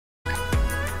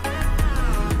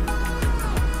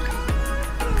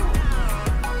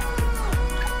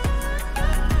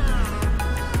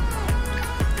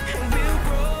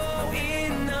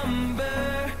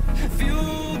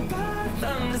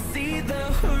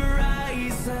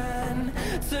thousand,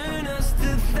 turn us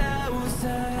to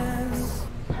thousands.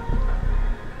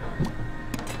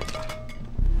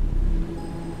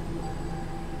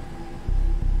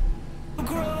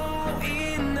 Grow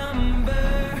in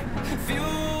number,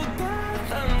 fueled by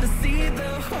them to see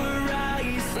the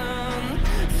horizon,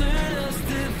 turn us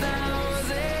to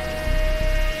thousands.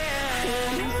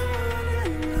 And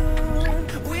on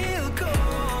we'll go,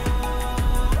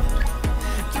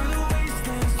 through the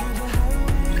wastelands, through the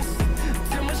highways,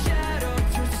 till my shadow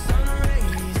turns to sun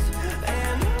rays.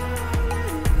 And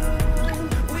on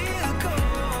we'll go,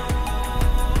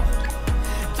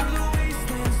 through the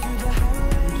wastelands, through the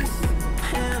highways,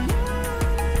 and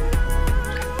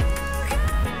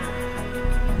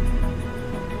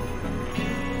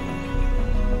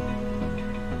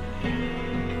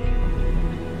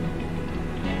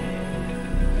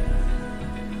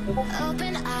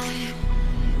open eye,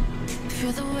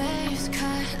 feel the waves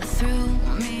cut through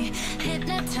me,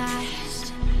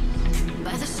 hypnotized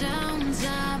by the sounds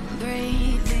I'm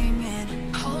breathing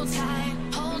in. Hold tight,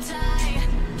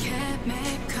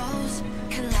 chemicals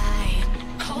collide.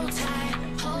 Hold tight,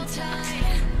 hold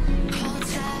tight, hold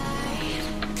tight.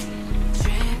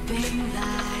 Dripping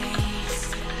lights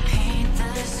paint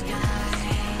the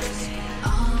skies,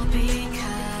 all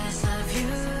because of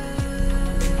you.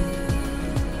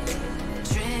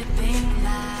 Dripping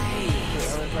lights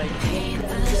paint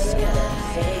the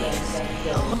skies,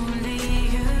 only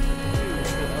you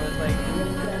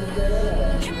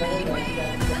can make me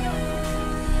move.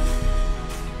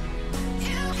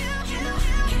 You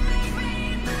can make me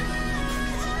move.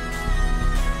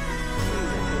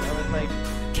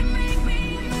 Can make me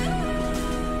move.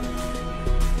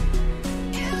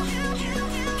 You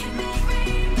can make me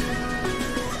move.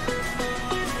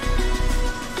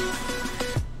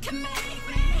 Can make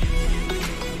me.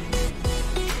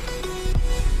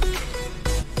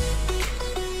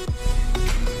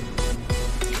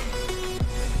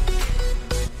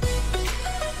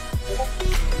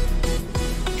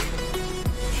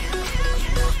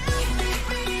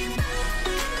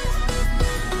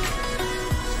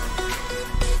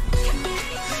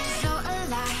 So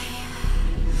alive,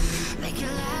 make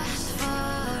it last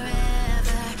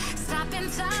forever. Stop in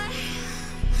time,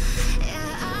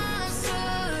 yeah, I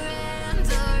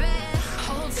surrender it.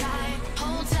 Hold tight,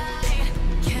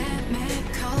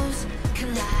 chemicals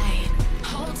collide.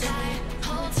 Hold tight,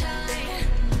 hold tight,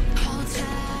 hold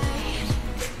tight.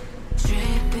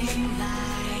 Dripping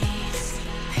lights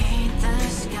paint the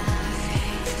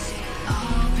skies,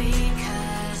 all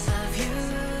because of you.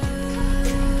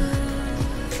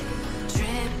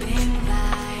 Dripping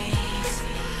lights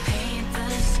paint the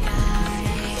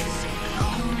skies,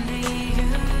 only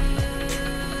you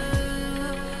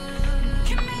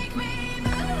can make me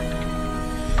move.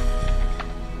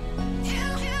 You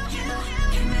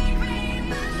can make me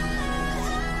move.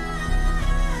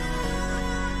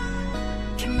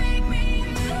 Can make me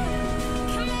move.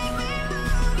 Can make me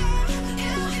move.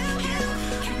 You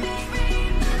can make me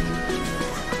move.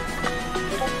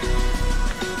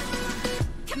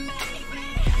 Can make me.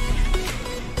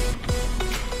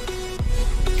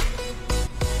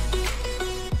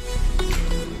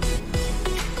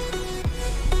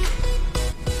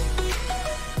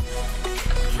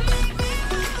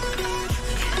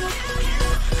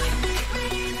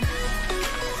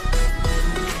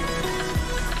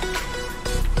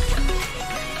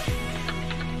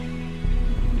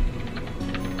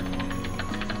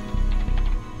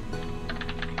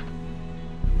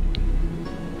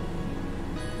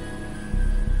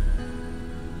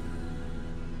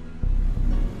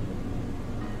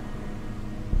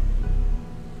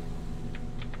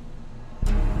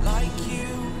 Like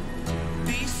you,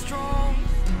 be strong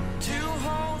to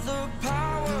hold the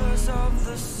powers of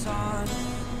the sun.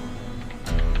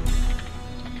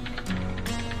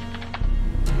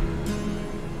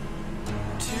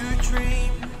 To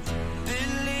dream,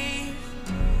 believe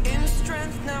in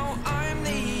strength. Now I'm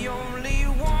the only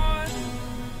one,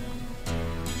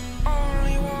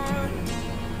 only one.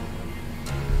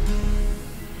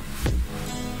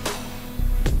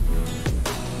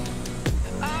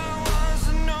 I was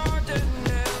an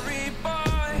ordinary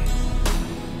boy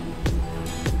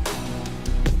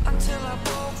until I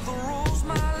broke the rules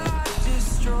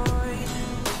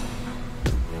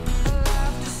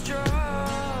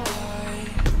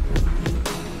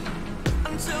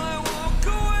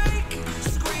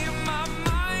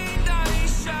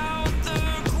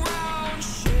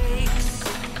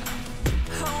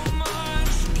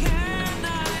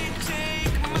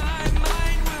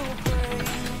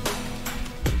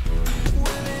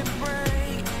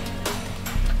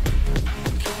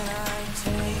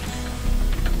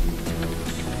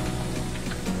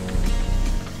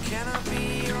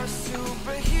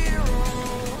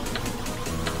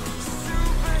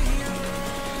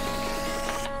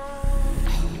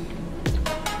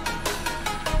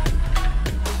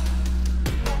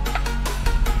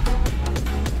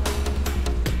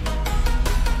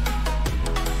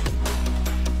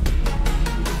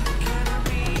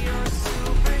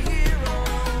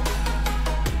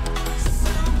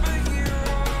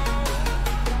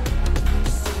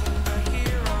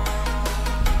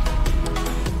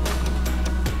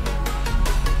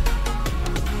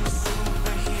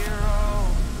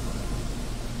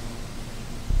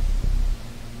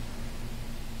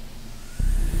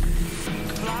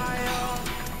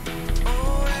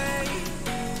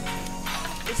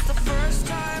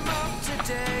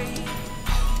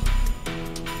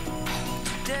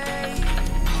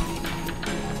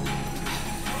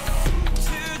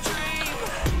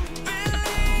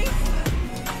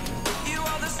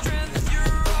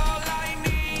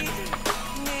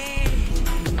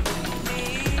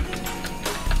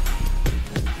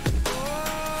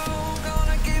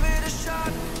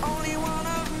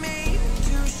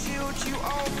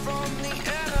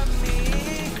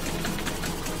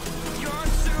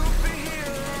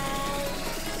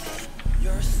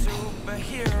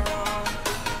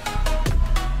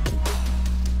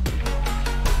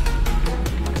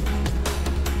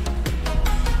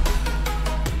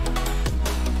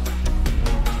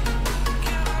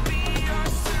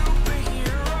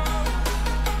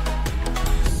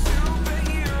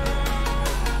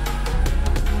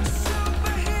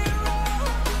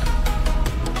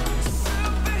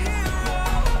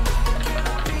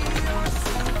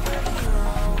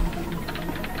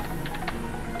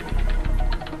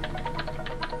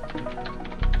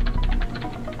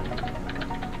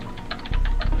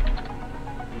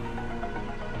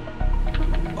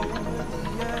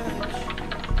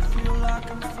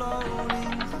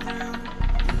floating through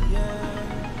the air.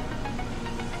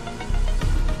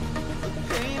 The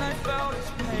pain I felt is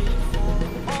paid for,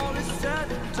 all is said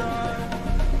and done.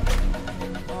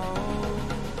 Oh,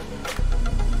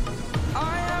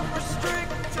 I am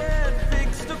restricted,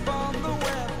 fixed upon the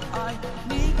web. I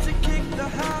need to kick the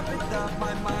habit that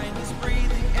my mind is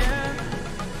breathing in.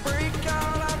 Break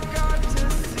out, I've got to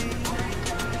see.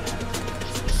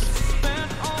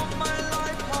 Spent all my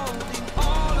life holding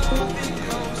all of it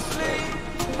closely.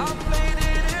 I played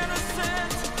it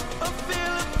innocent, a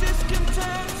feel of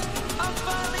discontent. I'm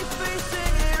finally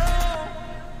facing it all,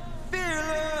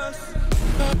 fearless.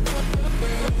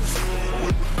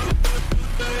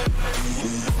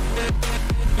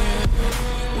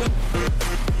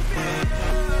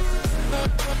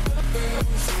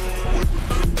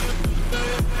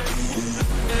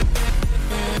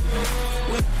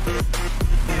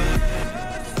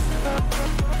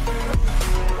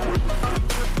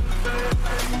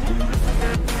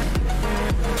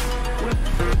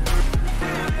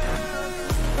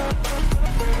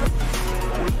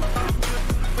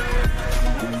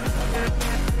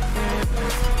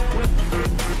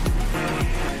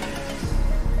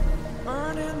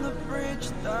 Burning the bridge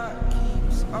that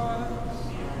keeps us.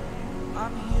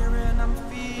 I'm here and I'm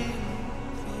feeling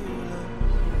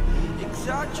fearless.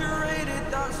 Exaggerated,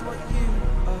 that's what you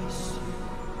assume.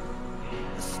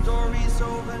 The story's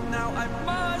over now, I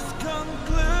must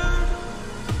conclude.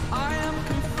 I am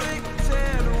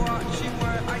conflicted, watching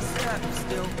where I step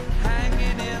still,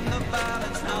 hanging in the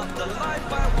balance. Not the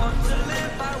life I want to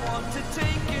live, I want to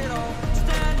take it all.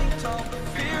 Standing tall,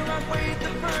 fear I weighed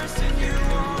the person you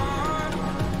are.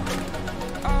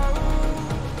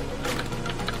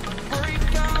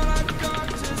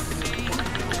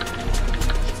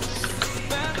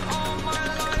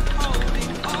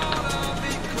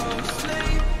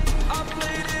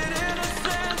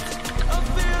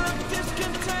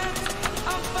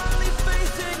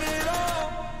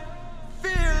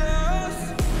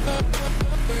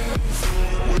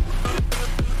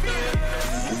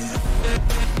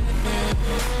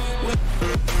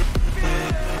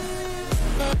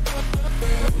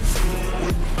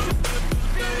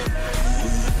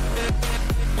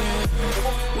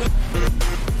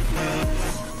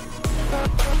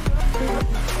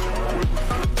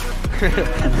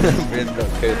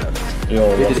 Yo,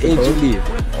 Where did Angel leave?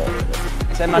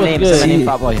 Say my name,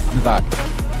 fat boy. I'm back.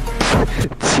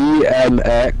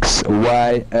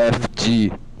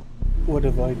 TMXYFG. What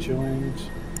have I joined?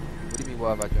 What do you mean, what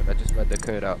have I joined? I just read the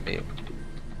code out, mate.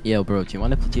 Yo, bro, do you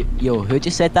want to? Yo, who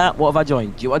just said that? What have I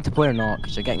joined? Do you want to play or not?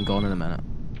 Because you're getting gone in a minute.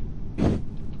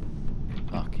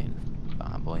 Fucking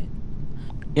fat boy.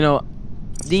 You know,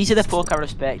 these are the folk I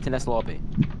respect in this lobby.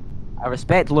 I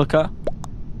respect Luca.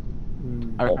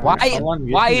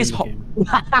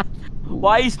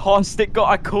 Why is Hostic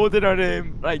got a code in her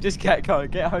name? Right, just get her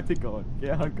to go.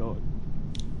 Get her going.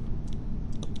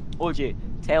 OJ,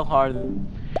 tell her.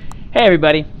 Hey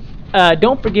everybody,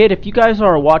 don't forget, if you guys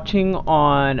are watching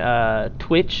on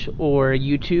Twitch or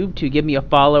YouTube, to give me a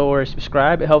follow or a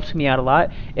subscribe. It helps me out a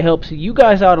lot. It helps you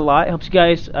guys out a lot. It helps you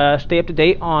guys stay up to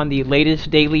date on the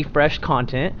latest daily fresh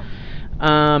content.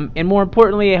 And more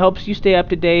importantly, it helps you stay up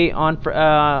to date on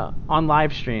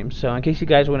live streams. So in case you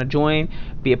guys want to join,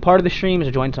 be a part of the streams,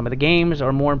 or join some of the games,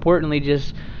 or more importantly,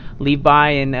 just leave by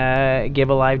and give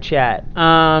a live chat.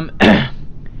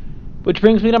 Which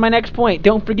brings me to my next point.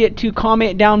 Don't forget to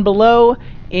comment down below,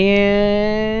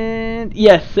 and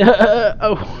yes,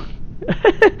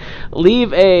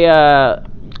 leave a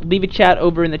chat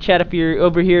over in the chat if you're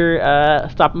over here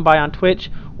stopping by on Twitch,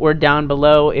 or down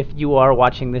below if you are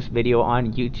watching this video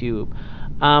on YouTube.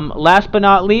 Last but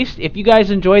not least, if you guys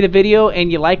enjoy the video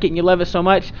and you like it and you love it so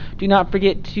much, do not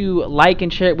forget to like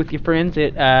and share it with your friends.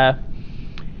 It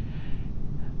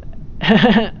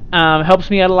helps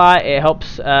me out a lot. It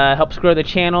helps grow the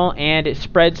channel, and it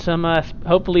spreads some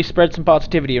hopefully spreads some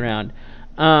positivity around.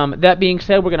 That being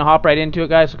said, we're gonna hop right into it,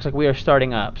 guys. Looks like we are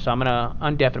starting up, so I'm gonna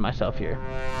undeafen myself here.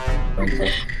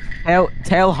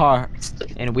 Tell her.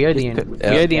 And we are the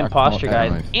imposter,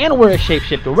 guys, and we're a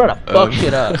shapeshifter. We're gonna fuck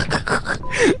shit up. It's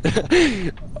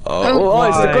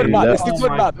a good map. It's a good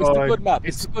my map. It's a God. good map.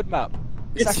 It's a good map.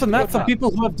 It's the map for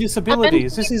people who have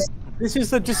disabilities. This is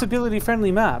the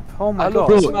disability-friendly map. Oh my god.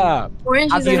 This map.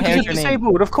 Orange Have is you a heard You're your name?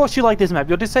 disabled. Of course you like this map.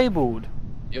 You're disabled.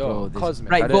 Yo,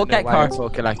 Cosmic, Right, I vote don't know kick why you're her.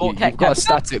 talking like Vote you've kick got her. a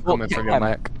static Vote coming kick from her. your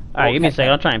mic. Alright, give me a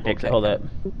second. I'll try and fix it. Hold up.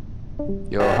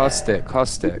 Yo, Hostic.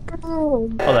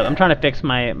 Hold up. I'm trying to fix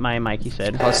my mic. He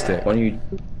said. Hostic. One of you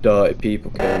dirty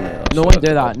people killing me. No one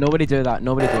do that. Nobody do that.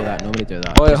 Nobody do that. Nobody do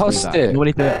that. Oi, Just leave that. Hostic.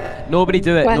 Nobody do it. Nobody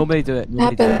do it. What Nobody do it.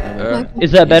 Nobody do it. happened?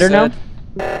 Is that better You now? said-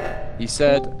 He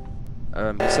said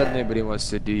nobody wants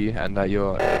to do you, and that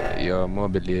you're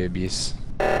morbidly obese,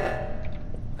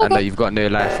 and that you've got no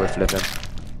life worth living.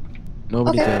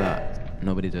 Nobody do that.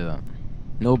 Nobody do that.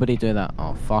 Nobody do that.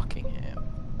 Oh, fucking hell.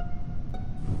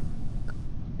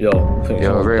 Yo, I think Yo,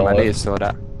 someone Ray, my died. knees saw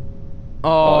that.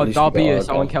 Oh, at least we got W, our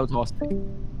someone guy. killed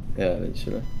Hostic. Yeah,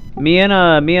 literally. Me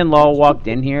and Law walked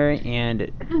in here,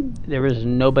 and there was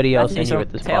nobody else in here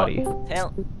with this body.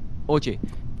 Tell, OG,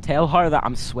 tell her that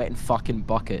I'm sweating fucking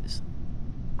buckets.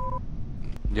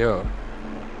 Yo.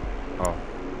 Oh.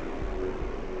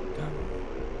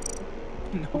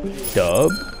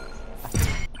 Dub.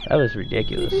 That was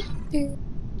ridiculous.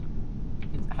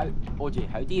 How, OG,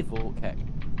 how do you vote kick?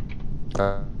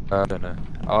 I don't know.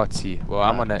 RT. Well,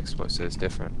 I'm on Xbox, so it's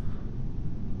different.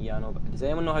 Yeah, I know, but does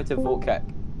anyone know how to vote kick?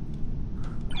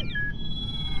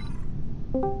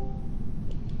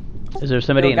 Is there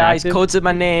somebody Yo, guys, inactive? code's in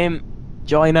my name.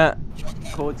 Join it.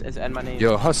 Code is in my name.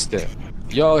 Yo, Hostic.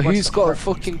 Yo, What's who's the got word?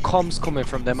 fucking comms coming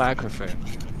from their microphone?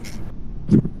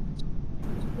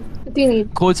 What do you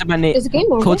need? Code's in my name. Is the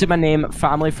game over? Code's in my name.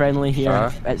 Family friendly here.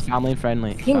 Huh? It's family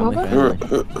friendly. Game Family over?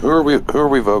 friendly. Who are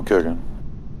we vote kicking?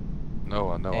 No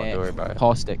one, don't worry about it.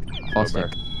 Hostic.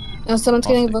 Hostic. Oh, someone's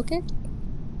getting Hostic.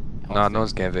 voted? Nah, no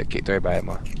one's getting kicked. Don't worry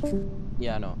about it, man.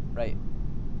 Yeah, I know. Right.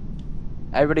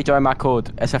 Everybody join my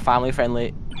code. It's a family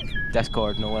friendly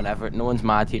Discord. No one's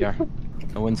mad here.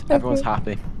 Everyone's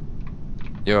happy.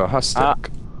 Yo, Hostic.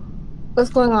 What's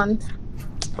going on?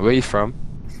 Where you from?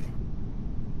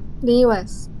 The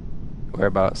US.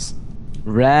 Whereabouts?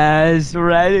 Res,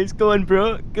 it's going,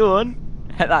 bro. Go on.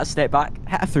 Hit that step back.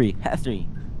 Hit a 3. Hit a 3. Hit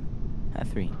a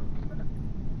 3.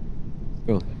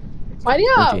 Go. Why do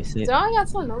OJ, say it. y'all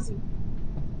so nosy?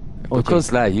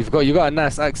 Because like you got a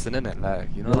nice accent in it, like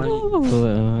you know what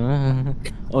I mean?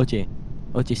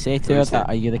 OJ, say to her that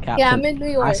are you the captain? Yeah, I'm in New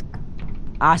York.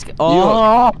 Ask.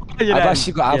 Oh, you're I've in.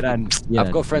 actually got. You're in. You're I've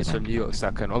in. got friends You're from New York, so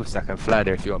I can fly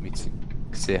there if you want me to.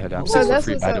 Say hello. I'm Oh, still that's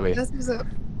free, what's by up. the way. That's what's up.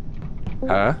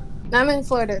 Huh? I'm in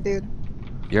Florida, dude.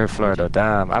 You're in Florida,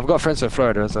 damn. I've got friends from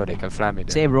Florida, so they can fly me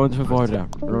there. Say Ron's from Florida.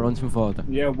 Ron's from Florida.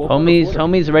 Yeah, well,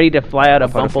 Homies ready to fly out of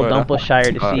What part of Florida? Dumpleshire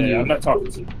to see Yeah, you. I'm not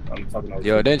talking to you. I'm talking to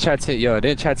Yo, didn't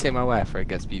try to take my wife, or it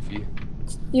gets beef you.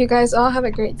 You guys all have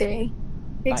a great day.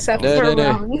 Except No, for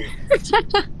no. Ron.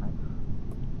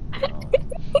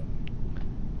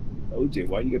 OJ,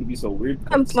 why you gotta be so weird?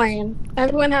 I'm playing.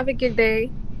 Everyone have a good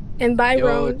day. And bye, Yo,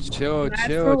 Ron. chill, That's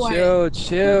chill, for what?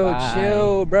 chill, Bye.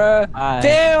 chill, bruh. Bye.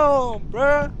 Damn,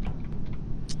 bruh.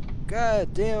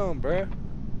 God damn, bruh.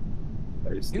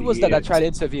 Who was that tried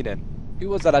intervening? Who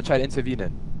was that tried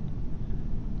intervening?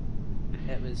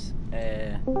 It was.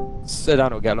 Sit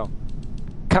down or get along.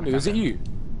 Cammy, was it you?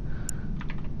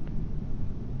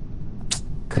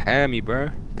 Cammy,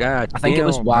 bruh. God I think it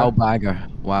was damn, Wow bruh. Bagger.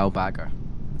 Wow Bagger.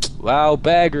 Wow,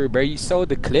 bagger, bruh. You sold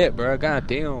the clip, bruh. God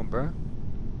damn, bruh.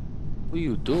 What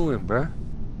you doing, bruh?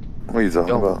 What are you talking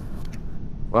Yo. about?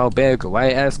 Wow, bagger. Why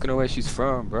you asking her where she's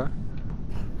from, bruh?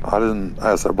 I didn't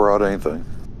ask that broad anything.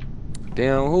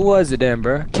 Damn, who was it then,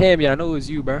 bruh? Cammy, I know it was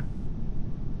you, bruh.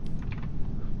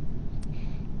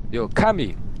 Yo,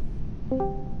 Cammy.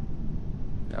 No,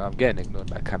 I'm getting ignored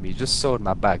by Cammy. He just sold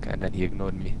my bag and then he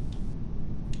ignored me.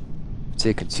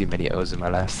 Taking too many L's in my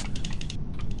life.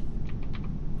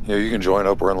 Yeah, you can join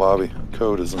up. We're in lobby.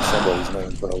 Code is in somebody's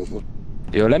name, probably.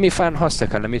 Yo, let me find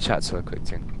Hostek and let me chat to her quick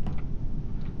thing.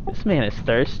 This man is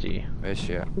thirsty. Where's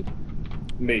she at?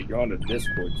 Mate, you're on the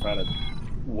Discord trying to.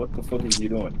 What the fuck is you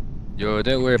doing? Yo,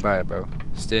 don't worry about it, bro.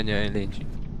 Stay in your own lane, G.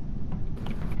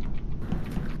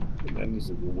 That means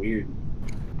it's weird.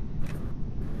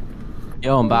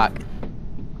 Yo, I'm back.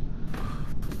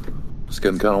 Just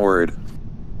getting kind of worried.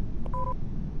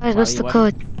 Guys, what's the Why-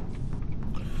 code?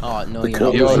 Oh no, The you're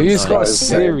code not. Yo, is playing, who's sorry. got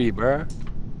Sorry. Siri, bro?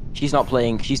 She's not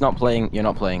playing. She's not playing. You're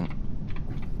not playing.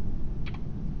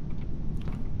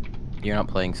 You're not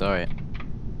playing. Sorry.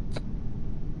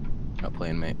 Not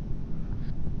playing, mate.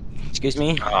 Excuse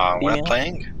me. We're Female? not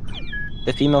playing?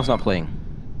 The female's not playing.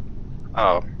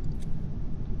 Oh,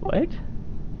 What?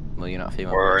 Well, you're not a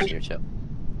female. Word. So you're chill.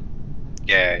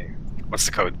 yeah. What's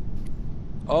the code?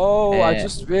 Oh, I Eh.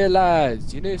 just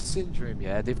realized. You know syndrome,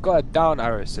 yeah? They've got a down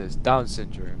arrow says Down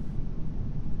syndrome.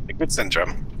 The good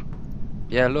syndrome.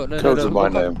 Yeah, look, no, Code's no, in no. my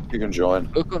Look on, name. You can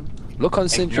join. look on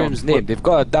syndrome's name. They've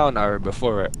got a down arrow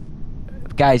before it.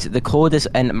 Guys, the code is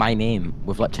in my name.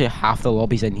 We've literally half the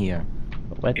lobbies in here.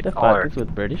 What the It's fuck hard. is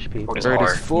with British people? It's Bro, hard.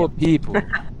 there's 4 people.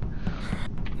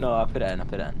 No, I put it in. I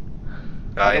put it in.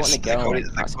 Guys, wanna the go. code is,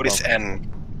 the That's code is the N.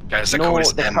 Guys, the No, code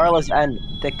is the N. curl is in.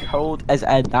 The code is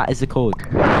in. That is the code.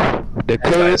 The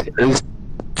code is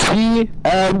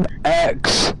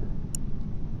TMX.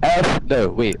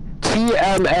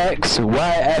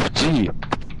 TMXYFG.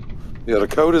 Yeah, the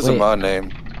code isn't Wait. my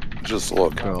name. Just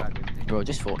look. Bro,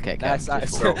 just vote kick. Nice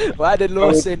Just vote. accent. Why did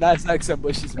Law say nice accent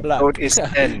but she's black? Code is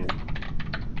N.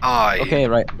 I. Okay,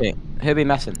 right. Okay. Who be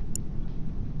messing?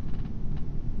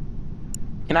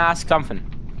 Can I ask something?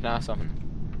 Can I ask something?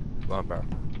 Come on, bro.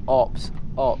 Oops.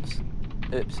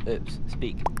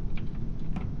 Speak.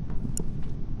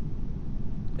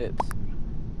 Oops.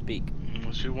 Speak.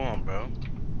 What you want, bro?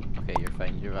 Okay, you're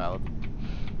fine. You're valid.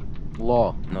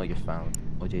 Law. No, you're valid.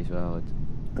 OJ's valid.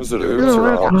 Is it oops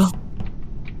or ops?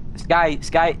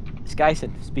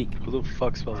 Skyson, speak. Who the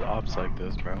fuck spells ops like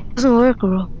this, bro? Doesn't work,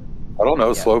 bro. I don't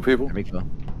know, slow people. There we go.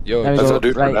 Yo, There we As go. a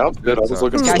dude Right. pronounced it, I was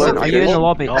looking for Skyson, slow are you in the people.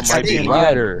 lobby? Oh, might be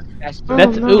ladder. That's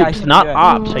Skyson, oops, not you're in.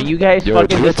 ops. Are you guys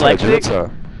fucking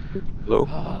dyslexic? Hello?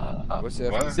 What's the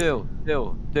What?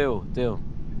 ethnicity?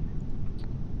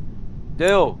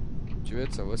 Dill.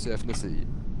 Jurita, what's the ethnicity?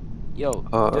 Yo,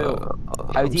 Dill.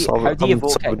 How do you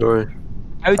vote kick? Salvadorian.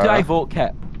 How do I vote kick?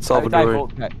 How do I Salvadorian.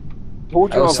 vote kick? Who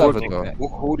do you El want vote Salvador. kick?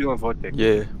 Who do you want vote kick?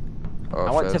 Yeah. Oh,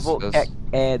 I want to first, vote that's- kick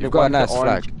the You've got a one with nice the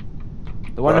orange. flag.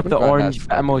 The one with the You've got a orange nice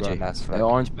flag, you've got a emoji. nice The flag.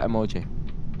 orange emoji.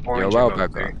 Yo, Orange well emoji.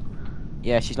 background.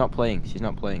 Yeah, she's not playing. She's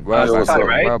not playing. Well Yo, what's background. up?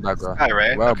 right? Well background. Hi,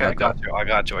 right? Well Okay, I got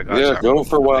background. you. Yeah, go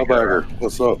for Wildbagger.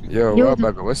 What's up? Yo, Yo, well the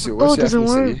background. What's your code doesn't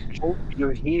ethnicity? Oh,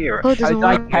 you're here. Code doesn't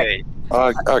How do I work. kick?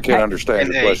 Okay. I can't understand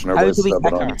your NA. question. How Everybody's do we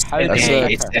stepping kick on her? me. How do we NA,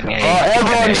 kick it's her? NA.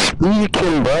 everyone's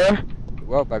speaking, bro.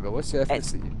 Well background. What's your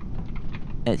ethnicity?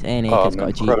 It's NA. Oh, It's I'm got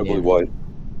a G. incredibly there. white.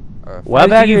 How do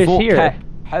Wellbagger you is vote here. kick?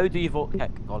 How do you vote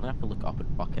kick? God, I have to look up on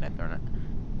fucking internet.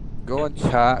 Go on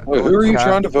chat. Wait, go who on are you chat.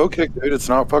 trying to vote kick, dude? It's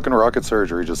not fucking rocket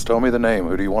surgery. Just tell me the name.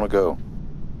 Who do you want to go?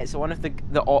 It's one of the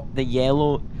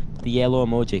yellow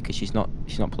emoji because she's not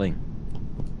playing.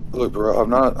 Look, bro, I'm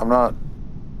not.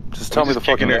 Just tell me the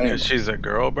fucking name. Because she's a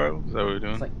girl, bro. Is that what we're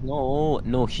doing? It's like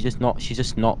no, she's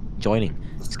just not joining.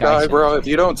 Sky, bro, if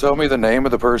you don't tell me the name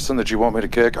of the person that you want me to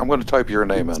kick, I'm going to type your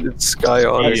name in. It's Sky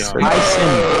on it. Tyson. No.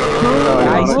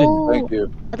 Thank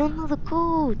you. I don't know the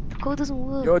code. The code doesn't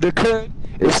work. Yo, the code.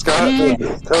 It's Sky. The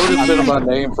code has been in my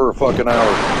name for a fucking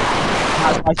hour.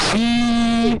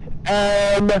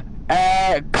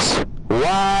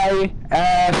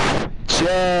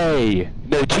 TMXYFJ.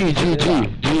 No,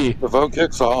 G. The vote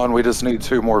kick's on. We just need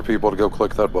 2 more people to go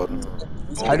click that button.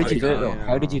 How did you do it though?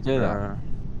 How did you do that?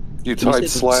 You type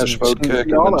 /vote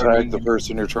kick and then tag the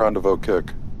person you're trying to vote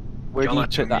kick. Where do you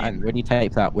put that in? Where do you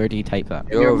type that? Where do you type that?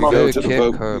 Yo, we Go gotta to the kick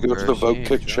vote. her, You go to bro. the vote She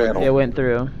kick ain't channel. It went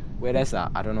through. Where is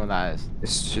that? I don't know what that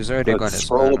is. She's already gone.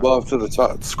 Scroll above to the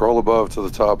top. Scroll above to the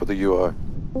top of the UI.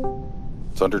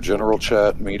 It's under General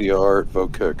Chat, Media Art,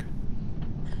 Vote Kick.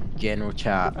 General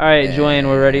chat. All right, Joanne,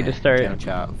 we're ready to start. General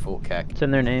chat, vote kick. It's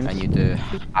in their names. And you do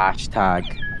hashtag.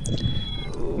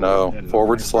 No,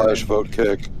 /vote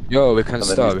kick. Yo, we can And then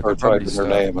start. you We can start probably typing their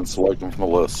start. name and select them from the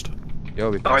list. Yo,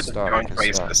 we can Start if you start. aren't We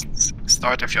can start. racist.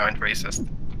 Start if you aren't racist.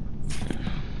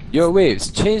 Yo,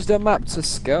 wait, change the map to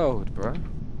scaled, bro.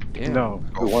 Damn. No.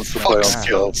 Who wants to play on Fuck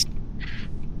skills.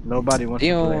 Nobody wants to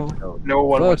Damn. play on code. No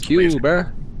one wants Fuck to play. you, bro.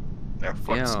 Yeah,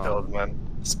 fuck Damn. spilled, man.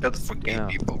 Spilled for gay Damn.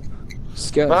 people.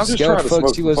 Scaled, I'm just trying to smoke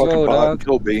fucks some you as fucking well, pot and dog.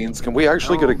 kill beans. Can we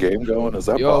actually get a game going? Is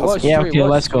that Yo, watch possible? Yeah, straight, okay, watch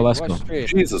let's go, straight, let's watch go. straight.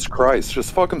 Jesus Christ,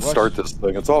 just fucking Watch- start this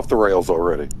thing. It's off the rails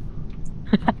already.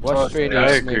 Watch straight, I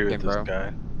he's agree smoking, with this bro.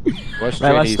 guy. Watch Right,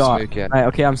 straight, let's he's start. smoking. Right,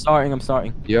 okay, I'm starting.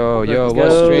 Yo, Let's watch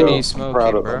go. straight, I'm he's proud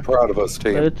smoking, of, bro. I'm proud of us,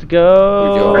 team. Let's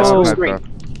go. Press Yo, the back, screen.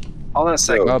 Hold on a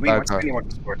second. Yo, What's back your up. name on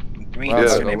Discord? Well, Yeah,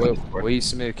 What's your back, name what on Discord? are you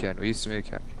smoking? What are you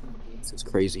smoking? This is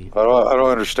crazy. I don't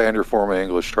understand your form of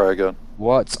English. Try again.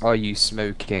 What are you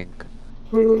smoking?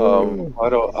 I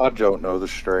don't know the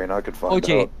strain. I could find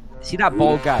OJ, out. see that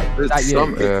bald guy? Is that It's,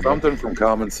 you? it's something from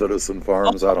Common Citizen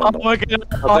Farms. I don't know. my God.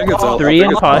 I think it's all- I 3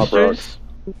 think it's Pop Rocks. imposters.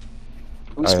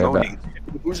 Who's I heard moaning?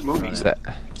 Who's moaning?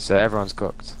 So everyone's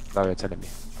cooked. Now you're telling me.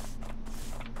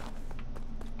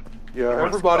 Yeah,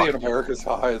 everybody in America's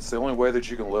high. It's the only way that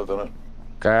you can live in it.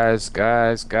 Guys, With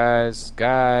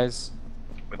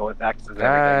all taxes and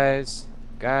everything.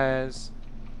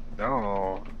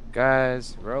 No.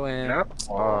 rolling. No.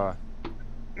 Oh,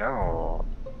 No.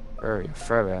 where are you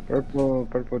throwing?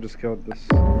 Purple just killed this.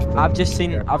 I've just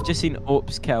seen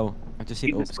Oops kill. I've just seen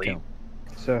You Oops just kill. leave.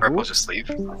 So Purple who? just leave.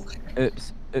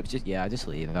 Oops, just yeah, just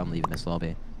leave. I'm leaving this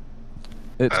lobby.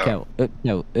 Oops Oh.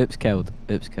 kill. Oops killed.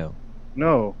 Oops kill.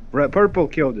 No, Purple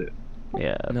killed it.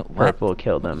 Yeah, No, what? purple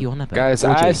killed What are him. you on about? Guys,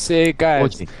 OJ. I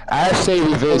say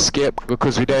reverse skip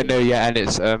because we don't know yet, and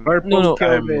it's Purple No,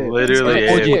 killed I'm it. literally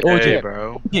OJ, AFK,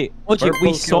 bro. OJ, we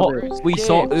Purple saw killed it. we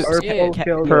saw Oops Purple kill.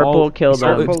 killed it. Purple killed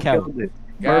saw him. Oops Purple kill. killed it.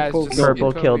 Guys, Purple just killed Purple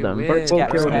it. killed him. Purple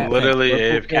Skip, killed skip. it. Literally Purple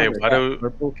AFK. killed Why it. do?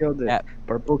 Purple killed it. Skip.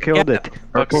 Purple killed it. What the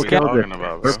Purple fuck are we killed it. talking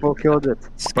about, bro? Purple killed it.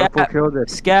 Purple killed it.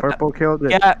 Skip. Purple killed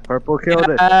it. Skip. Purple killed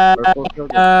it. Purple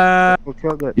killed it. Purple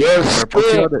killed it. Yes, Purple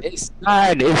killed skip. it.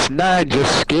 It's nine.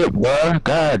 Just skip, bro.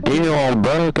 God damn,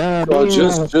 bro. God So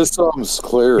damn. just so I'm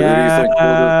clear, who do you think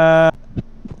killed it?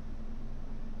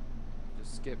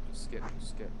 Just skip.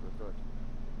 We're good.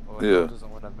 Oh, Yeah.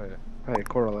 doesn't want to vote. Hey,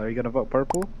 Coral, are you gonna vote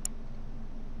purple?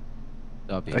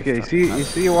 That'll be Okay, you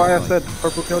see why I said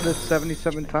purple killed it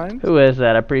 77 times? Who is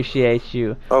that? Appreciate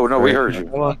you. Oh no, we heard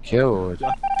you. Killed.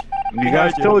 You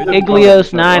guys told them.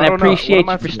 Iglios9, I don't know. appreciate What am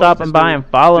I you for supposed stopping to by do and to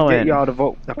following. get y'all to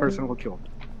vote the person who killed.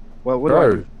 Well, what do I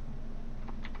do?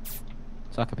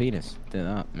 Suck a penis. Do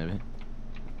that, maybe.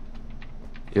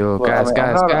 Yo, Well, guys.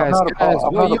 I'm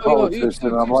not a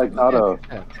politician. I'm like not a.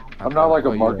 I'm not like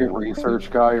a market research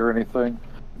guy or anything,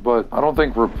 but I don't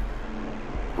think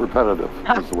repetitive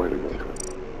is the way to go.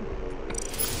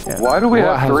 Why do we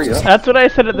have three? That's what I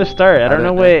said at the start. I don't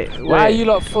know. Wait. Why are you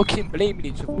lot fucking blaming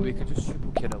each other? We could just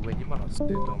triple kill it when you might not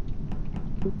do them.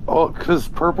 Oh, because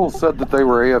Purple said that they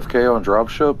were AFK on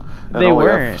dropship, and They only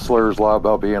weren't. have slurs lie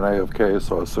about being AFK,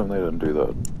 so I assume they didn't do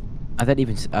that. I didn't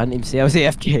even say I was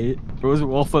AFK. It was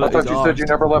awful. I thought you said you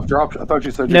never left drop. I thought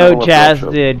you said you No, never Jazz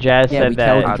left dropship. did. Jazz Yeah, said we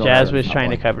that. killed him. Jazz was Dropship. trying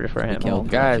to cover for him. killed him.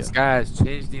 Guys,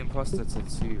 change the imposter to 2.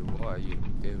 What are you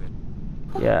doing?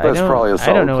 Yeah, That's probably a I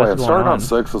solid don't know plan. what's going Starting on on.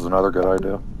 6 is another good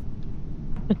idea.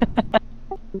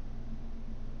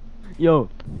 Yo,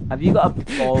 have you got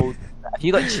a bald? Have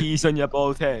you got cheese on your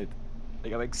bald head?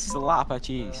 Like a big slap of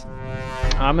cheese.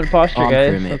 I'm an imposter,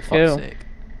 guys. Let's go.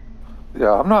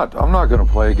 Yeah, I'm not gonna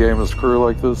play a game as crew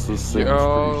like this. This seems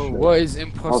Yo, pretty shit. what is I'll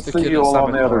imposter see killing you all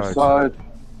on the other sabotage? side.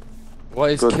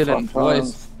 What is Good killing? fun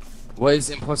times. What is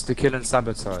imposter killing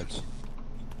sabotage?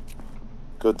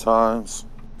 Good times.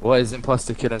 What is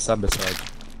imposter killing sabotage?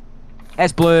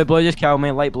 It's blue. Blue just killed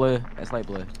me. Light blue. It's light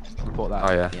blue. Report that.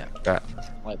 Oh yeah. Yeah.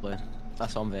 Light blue.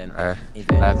 That's on then.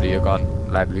 Lively, you're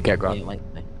gone. Lively, get gone. Yeah,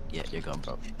 light blue. Yeah, you're gone,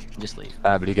 bro. Just leave.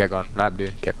 Lively, get gone.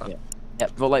 Lively, get gone.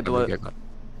 Yep. Vote light blue. Lively, get gone.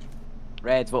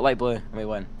 Red. Vote light blue. And we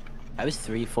win. I was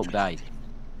 3. Fuck died.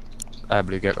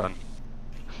 Lively, get gone.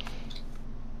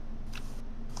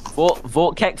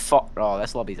 Vote kick. Fuck. Oh,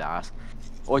 this lobby's ass.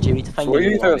 Or do you need to find So what do a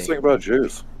you new guys lobby? think about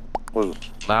Juice? Was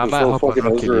Nah, I this might whole hop on fucking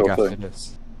Rocket Israel League after thing?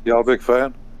 this. Y'all a big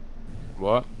fan?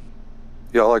 What?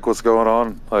 Y'all like what's going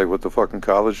on, like with the fucking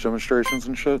college demonstrations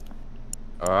and shit?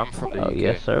 Oh, I'm from the UK.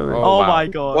 Yes, sir. Oh wow. my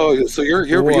god. Oh, so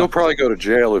you'll probably go to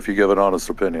jail if you give an honest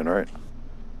opinion, right?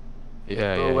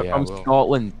 Yeah, Bro, yeah, we're yeah. from Well,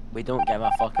 Scotland. We don't give a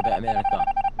fuck about America.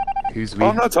 who's we?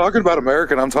 I'm not talking about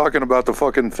American. I'm talking about the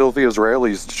fucking filthy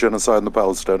Israelis genociding the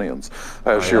Palestinians.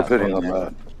 I have Oh, your yeah, opinion on fuck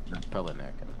that. That's probably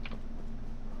American.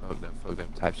 Fuck them.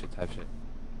 Type shit.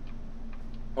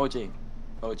 OG.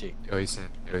 Yo, you said.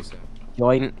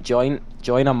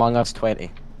 Join Among Us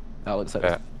 20. That looks like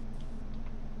Yeah.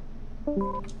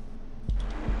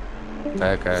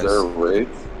 Guys. Is there a raid?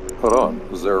 Hold on.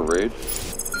 Is there a raid?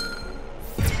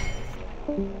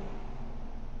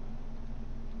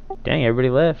 Dang, everybody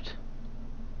left.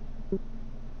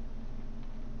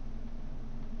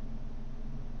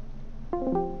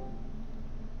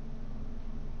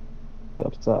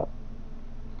 What's up?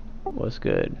 What's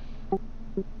good?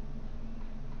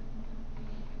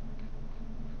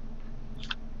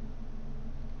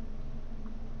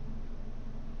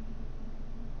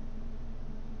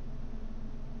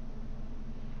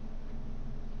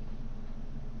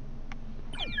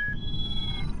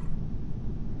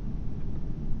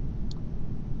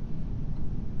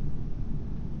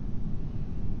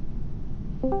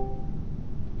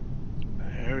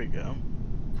 There we go.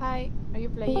 Hi, are you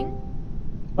playing?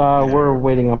 We're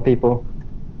waiting on people.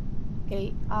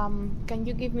 Okay, can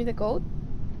you give me the code?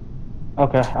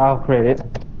 Okay, I'll create it.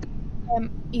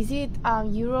 Is it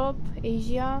Europe,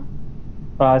 Asia?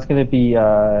 It's gonna be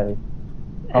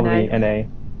probably NA.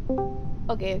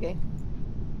 Okay, okay.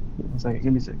 One second,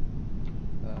 give me a sec.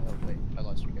 Wait, I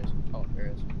lost you guys. Oh, there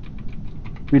it is.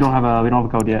 We don't have a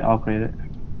code yet. I'll create it.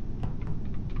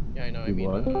 Yeah, I know. I mean,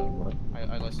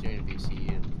 I lost you in VC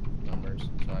numbers,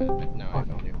 so now I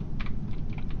found you.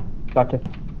 Gotcha.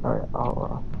 All right,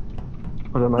 I'll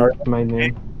put in my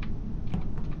name.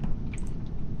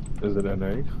 Is it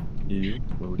NA? EU?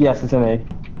 Yes, it's NA.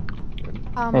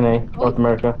 NA, North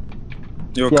America.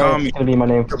 Yo, yeah, call me. It's gonna be my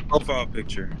name. Your profile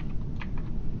picture.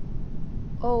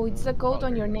 Oh, it's the code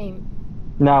on your name.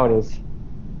 Now it is.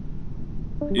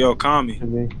 Yo, call me.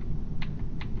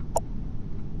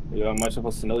 Yo, am I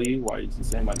supposed to know you? Why are you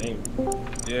saying my name?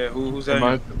 Yeah, who's that? Am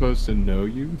I supposed to know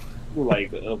you?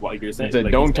 like you're saying. He said,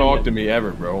 like, "Don't he's saying talk that- to me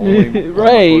ever, bro." Only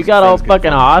Right, you got all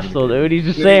fucking hostile, dude. He's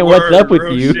just saying what's up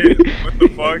with you. What the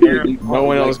fuck? No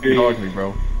one else can talk to me,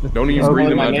 bro. Don't even He's breathe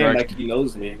calling in my my name direction. like he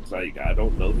knows me. It's like I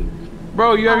don't know him.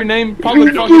 Bro, you have your name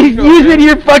public fucking Using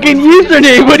your fucking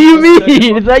username. What do you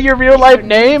mean? Is that your real life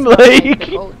name? Like,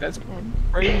 That's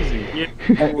crazy.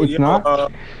 It's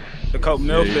not. The Coke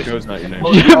Mill fish. It's not your name.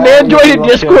 man joined a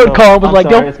Discord call and was I'm like,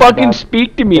 sorry, "Don't it's my fucking bad.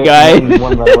 speak to me, Yeah, guys."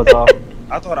 one letter was off.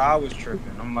 I thought I was tripping.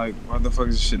 I'm like, what the fuck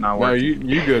is this shit not No, working?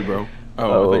 you good, bro.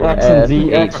 Oh, I X and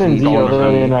Z, X and Z are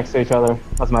literally next to each other.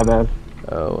 That's my bad.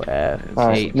 O F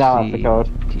Alright, now that's the code.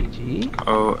 T G.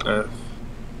 O F.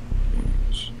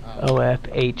 O F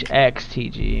H X T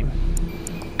G.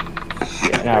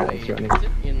 Yeah, now it's running. Is it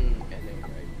in NA,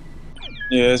 right?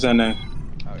 Yeah, it's in there.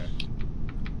 Okay.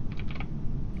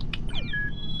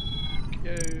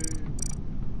 Yay.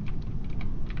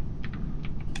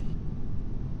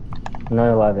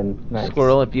 9/11. Nice.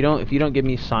 Squirrel, if you don't give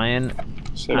me cyan,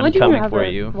 Why I'm do coming have for a,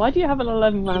 you. Why do you have an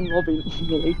 11-man lobby,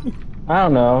 really? I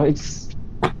don't know. It's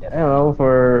I don't know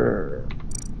for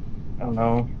I don't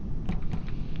know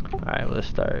Alright, let's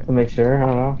start. to make sure. I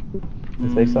don't know.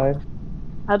 The safe side.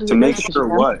 How does To it make work? sure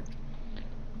what?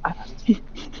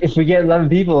 If we get 11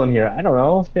 people in here, I don't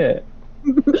know. Shit.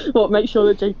 What, make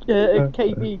sure that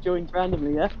KB joins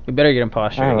randomly, yeah? We better get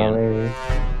imposter I don't know. again. Maybe.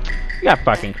 We got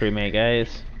fucking crewmate,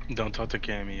 guys. Don't talk to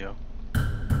Cammy, yo.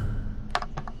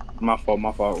 My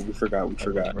fault. We forgot.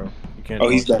 Bro. You can't Oh,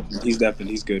 he's talk. deafened. He's deafened.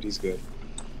 He's good. He's good.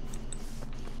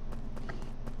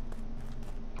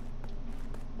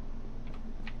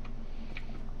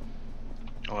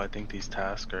 Oh, I think these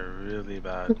tasks are really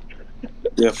bad.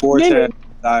 Yeah, 4 Really? tabs,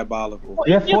 diabolical.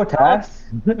 You have 4 tasks?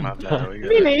 My bad. We got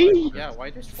Really? Yeah,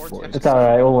 why there's 4 tabs? It's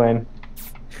alright. We'll win.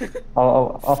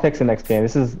 I'll fix it next game.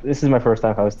 This is my first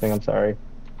time hosting. I'm sorry.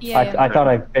 Yeah. I thought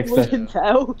I fixed We it. can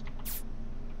tell.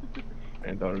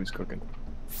 I thought he was cooking.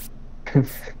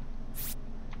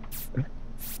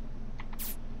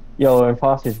 Yo,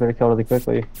 imposters better kill really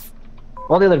quickly.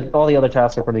 All the other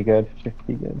tasks are pretty good. Should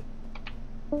be good.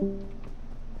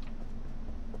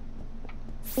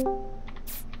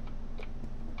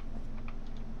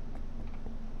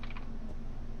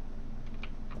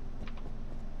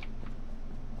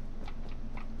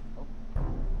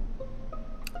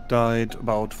 Died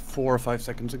about 4 or 5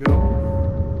 seconds ago.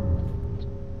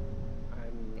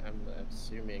 I'm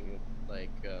assuming like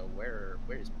where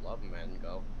does Bloodman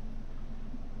go?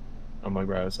 I'm like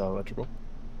right outside electrical.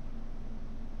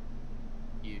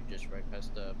 You just right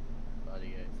past the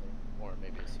body, I think, or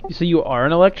maybe it's So you are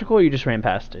an electrical, or you just ran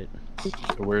past it? So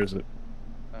where is it?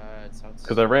 it's outside.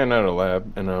 Because I ran out of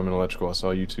lab and I'm in electrical. I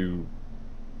saw you two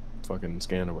fucking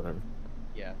scan or whatever.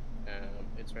 Yeah,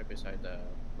 it's right beside the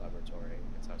laboratory.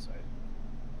 It's outside.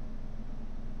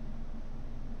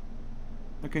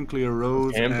 I can clear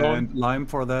Rose Cam's and on? Lime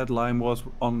for that. Lime was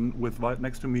on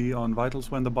next to me on vitals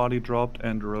when the body dropped,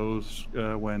 and Rose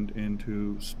went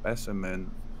into specimen.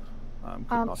 Could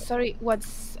not- Sorry,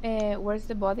 where's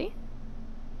the body?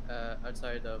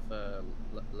 Outside of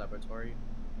laboratory.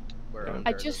 Where Yeah. I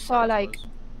under just the saw stairs like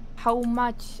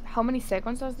how many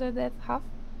seconds does the death have?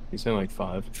 He's saying like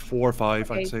 5. 4 or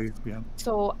 5, Okay. I'd say. Yeah.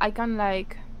 So I can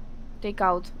like take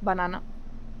out Banana.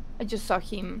 I just saw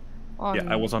him on.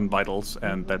 Yeah, I was on vitals,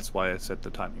 and that's why I set the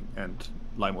timing. And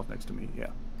Lime was next to me. Yeah.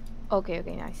 Okay,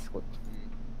 nice, good.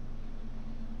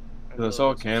 Because I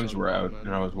saw cams were out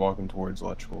and I was walking towards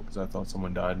electrical because I thought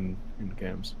someone died in the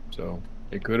cams. So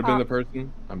it could have been the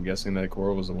person. I'm guessing that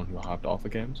Coral was the one who hopped off the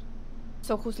cams.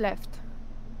 So who's left?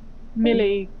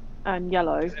 Millie and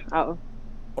Yellow out of.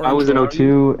 I was in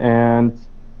O2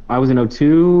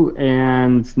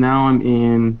 and now I'm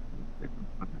in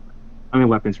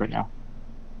weapons right now.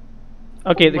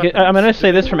 Okay, I'm gonna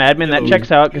say this from admin, that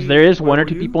checks out, because there is 1 or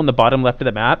 2 people in the bottom left of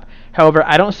the map. However,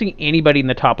 I don't see anybody in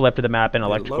the top left of the map in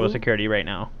electrical security right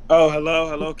now. Oh,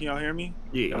 hello. Can y'all hear me?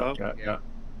 Yeah. Hello? Yeah.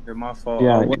 Yeah, my fault.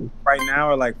 Yeah. Right now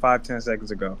or like 5-10 seconds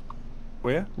ago?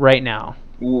 Where? Right now.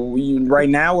 Right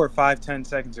now or 5-10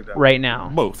 seconds ago? Right now.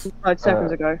 Both. 5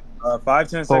 seconds ago.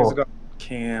 5-10 seconds ago.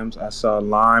 Cams. I saw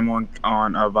Lime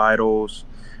on vitals.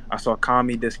 I saw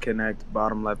Kami disconnect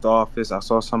bottom left office. I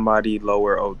saw somebody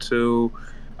lower O2.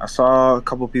 I saw a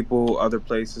couple people other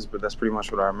places, but that's pretty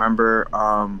much what I remember.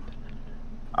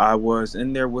 I was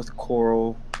in there with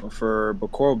Coral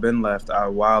but Coral been left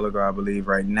a while ago, I believe.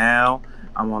 Right now,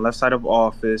 I'm on left side of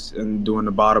office and doing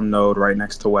the bottom node right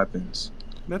next to weapons.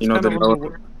 That's You know, kind the of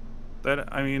node-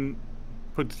 that. I mean,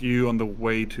 puts you on the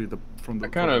way to from the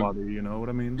kind of- body. You know what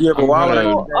I mean? Yeah, but why would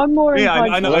I'm more Yeah,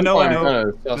 I inclined know. to- I know. I'm kind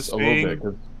of sus Just a little being- bit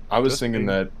because I was just thinking being-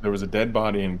 that there was a dead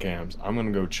body in cams. I'm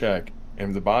gonna go check, And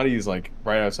if the body is like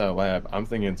right outside the lab, I'm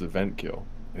thinking it's a vent kill.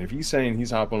 And if he's saying he's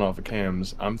hopping off of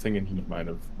cams, I'm thinking he might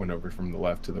have went over from the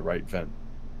left to the right vent.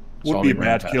 So Would I'll be a running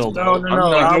bad past kill him. though. No.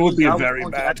 That would be a I was very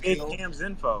going bad I gave kill. Cam's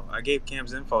info. I gave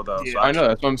Cam's info though. Yeah. So I know,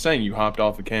 that's what I'm saying. You hopped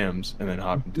off of cams and then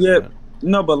hopped into Yeah. the vent.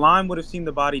 No, but Lime would have seen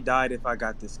the body died if I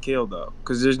got this kill though,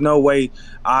 because there's no way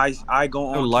I go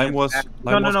on. Lime was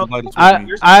no. Vitals with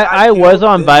me. I was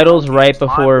on then Vitals on right cams. Lime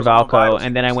before was on Valco, Vitals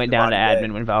and then I when went the down to body admin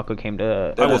dead. when Valco came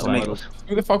to That doesn't make Vitals.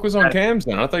 Who the fuck was on cams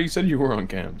then? I thought you said you were on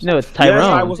cams. No, it's Yes, Tyrone.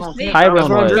 I was on cams. Tyrone That's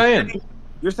what I'm was. saying.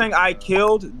 You're saying I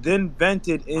killed, then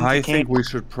vented into I cams. think we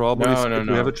should probably No, skip. no, We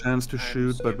no. have a chance to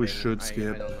shoot, but we should I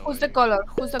skip. don't know. Who's the color?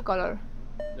 Who's the color?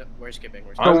 No, we're skipping.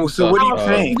 We're I'm skipping. So what are you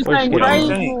saying? You're saying What are you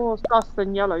grey saying? more sus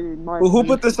than yellow, in my Who opinion.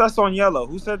 put the sus on yellow?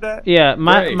 Who said that? Yeah,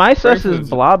 my sus is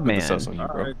Blob Man.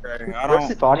 Okay, I Where's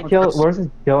his body kill? Where's his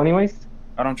kill, anyways?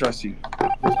 I don't trust you.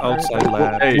 Outside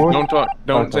lab. Hey, What? don't talk.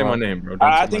 Don't Oh, say come my on. name, bro. Don't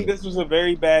I say think my this was a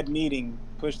very bad meeting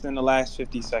pushed in the last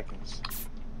 50 seconds.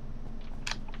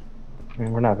 I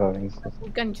mean, we're not voting. So. We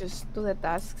can just do the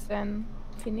tasks and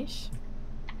finish.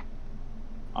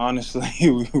 Honestly,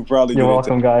 we probably You're do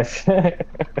welcome, guys.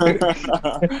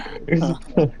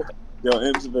 Yo,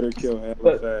 Imps better kill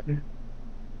hella fast.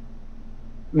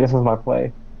 This is my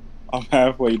play. I'm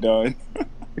halfway done.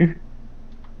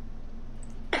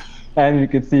 And you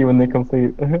can see when they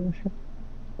complete.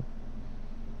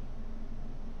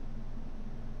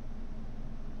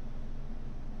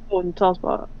 On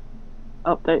taskbar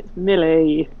updates,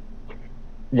 Millie.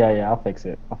 Yeah, I'll fix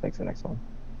it. I'll fix it next one.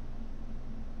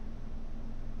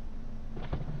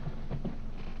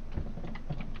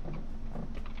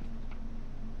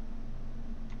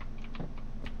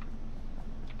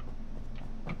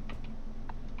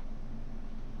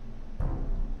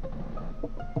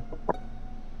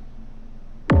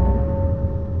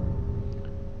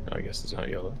 I guess it's not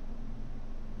yellow.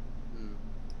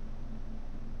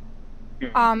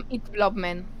 It's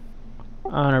Blobman.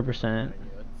 100%.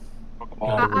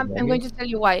 I'm going to tell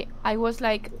you why. I was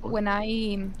like, when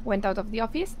I went out of the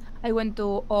office, I went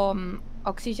to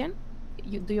oxygen.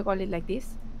 Do you call it like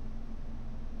this?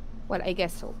 Well, I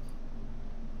guess so.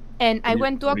 And I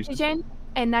went to oxygen,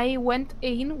 and I went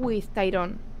in with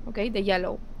Tyrone, okay, the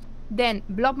yellow. Then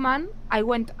Blobman, I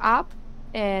went up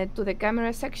to the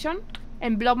camera section,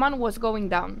 and Blobman was going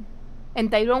down. And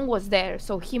Tyrone was there,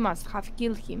 so he must have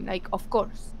killed him. Like, of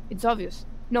course. It's obvious.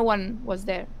 No one was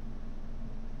there.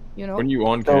 You know? When you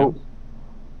on cams?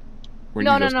 Were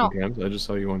No, you no, just no. on cams? I just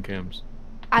saw you on cams.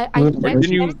 I Didn't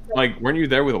you weren't you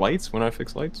there with lights when I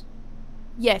fixed lights?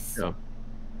 Yes. Yeah.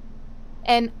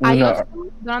 And No, I no. also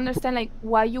don't understand like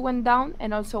why you went down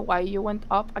and also why you went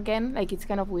up again. Like it's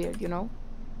kind of weird, you know?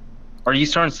 Are you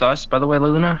starting sus, by the way,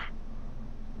 Luna?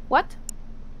 What?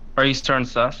 Are you starting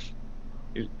sus?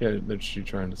 Yeah, that's she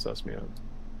trying to suss me out.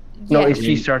 No, Yes. is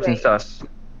she starting sus?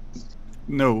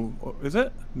 No, is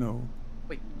it? No.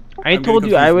 I I'm told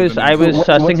getting you I confused was with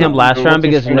the names. sussing him last round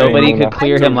because nobody could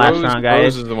clear him last Rose- round, guys,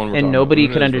 Rose is the one we're and talking nobody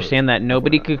about. could Luna is understand that.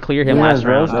 Nobody could clear him Luna last is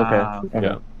Rose? round. Okay.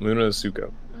 Yeah, Luna is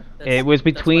Suko. It was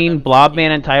between Blobman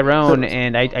and Tyrone,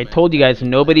 and I told you guys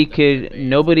nobody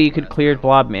could clear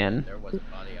Blobman. There was a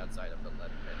body outside of the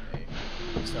lead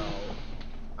pit. So,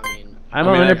 I mean, I'm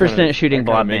I mean, that 100% kinda- shooting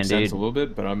that kinda Blobman, makes sense dude. a little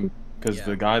bit, but because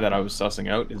the guy that I was sussing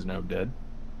out is now dead.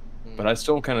 But I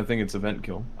still kind of think it's a vent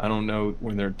kill. I don't know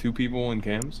when there are two people in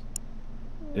cams.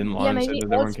 Didn't Yeah, Lime say maybe that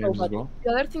they were in also, cams as but well? the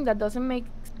other thing that doesn't make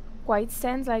quite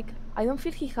sense, like I don't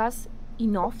feel he has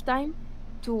enough time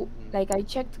to like I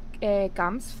checked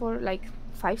cams for like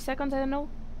 5 seconds, I don't know,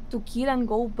 to kill and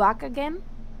go back again.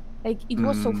 Like it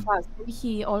was so fast. Maybe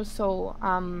he also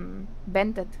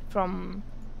vented from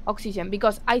oxygen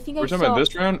because I think We're I talking saw about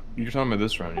this round? You're talking about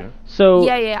this round, yeah? So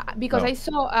yeah, because Oh. I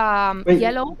saw Wait.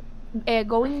 yellow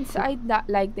going inside that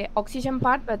like the oxygen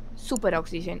part, but super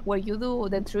oxygen where you do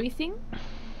the tree thing.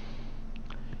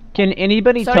 Can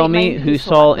anybody Sorry, tell my me English who is so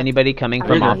saw bad. anybody coming I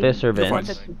from really office or wanted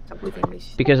vents? to talk with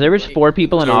English. Because there was 4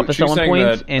 people in So office at she's one saying point,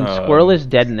 that, and Squirrel is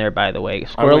dead in there, by the way. I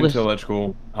Squirrel went is. to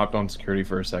electrical, hopped on security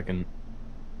for a second,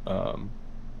 and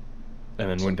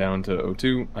then went down to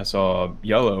O2. I saw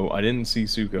yellow. I didn't see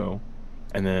Suko.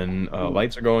 And then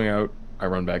lights are going out. I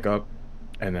run back up.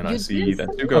 And then I You see did that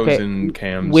see Suko's Okay, in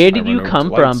cams. where I did run you over come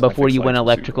to from lights, I before fix you went lights with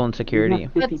electrical Suko. and security?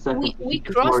 But we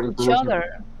crossed each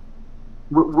other.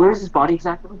 Where's his body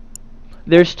exactly?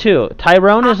 There's 2.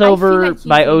 Tyrone is I feel over like he's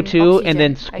by in O2, and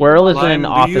then oxygen. I Squirrel is don't Lime, in do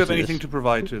you have offices. anything to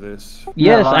provide to this? Yes,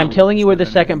 Yeah, I'm Lime telling you where the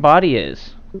doesn't second anything. body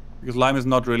is. Because Lime is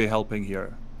not really helping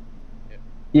here.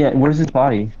 Yeah, where's his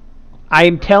body?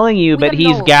 I'm telling you, We but don't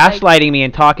he's know, gaslighting me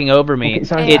and talking over me. Okay,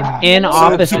 sorry. It's in So-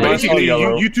 offices. So basically,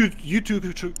 Yellow. you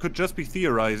two could just be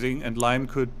theorizing, and Lime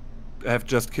could have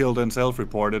just killed and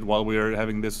self-reported while we are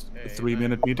having this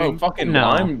 3-minute meeting? Oh, fucking No.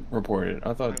 Lime reported.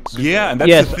 I thought. Yeah, and that's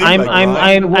Yes, the thing.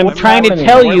 I'm trying to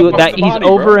tell you that he's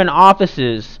over in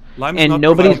offices Lime is and not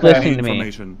nobody's providing listening to me.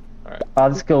 information. I'll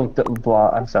just go blah.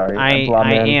 I'm sorry. I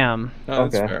man. am. No,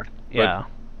 that's Okay. fair. Yeah.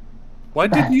 Why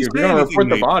didn't you If say you're gonna anything, report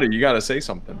the mate? body, you gotta say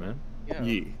something, man.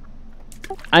 Yeah.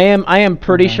 I am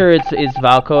pretty sure it's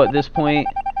Valko at this point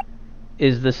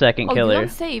is the second Oh, you killer. don't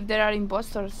say if there are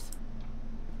imposters.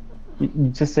 You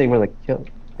just say where the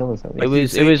killers are. It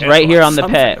was right here on the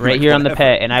something, pet, right like here on the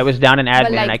whatever. pet, and I was down in admin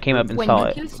But like, and I came up and when saw you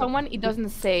it. kill someone, it doesn't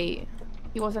say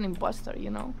he was an imposter, you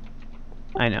know?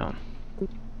 I know.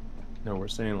 No, we're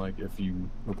saying like if you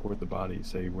report the body,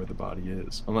 say where the body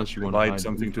is, unless you want Provide to hide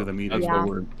something info. to the media.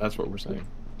 That's what we're saying.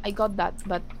 I got that,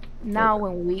 but now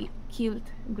when we killed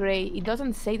Gray, it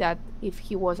doesn't say that if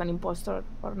he was an imposter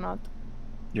or not.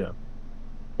 Yeah.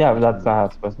 Yeah, but that's not how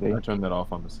it's supposed to be. I turned that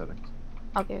off on the settings.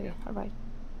 Okay, alright.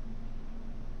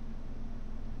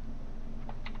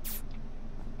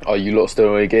 Oh, you lot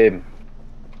still in a game?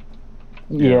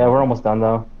 Yeah, we're almost done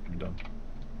though. I'm done.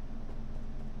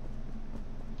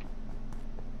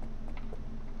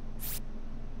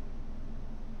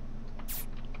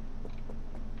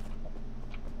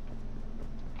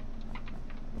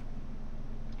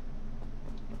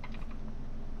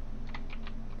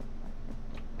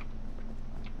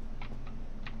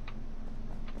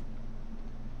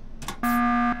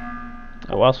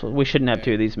 Oh, well, we shouldn't have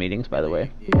two of these meetings, by the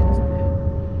way.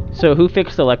 So who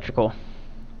fixed electrical?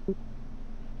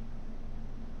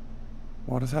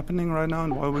 What is happening right now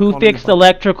and why are we Who calling fixed it back?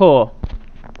 electrical?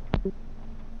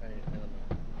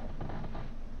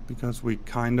 Because we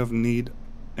kind of need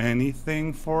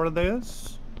anything for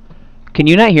this. Can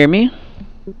you not hear me?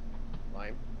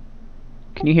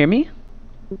 Can you hear me?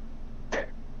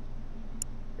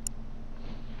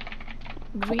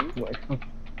 Green?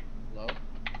 Hello?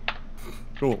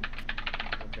 Cool.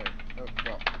 Okay. Oh,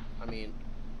 well, I mean,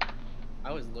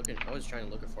 I was trying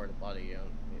to look for the body, you know,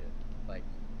 like,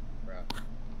 bruh.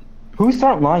 Who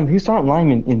started lying? Who started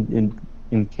lying in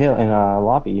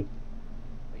lobby?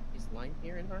 Wait, is Line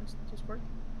here in our Discord?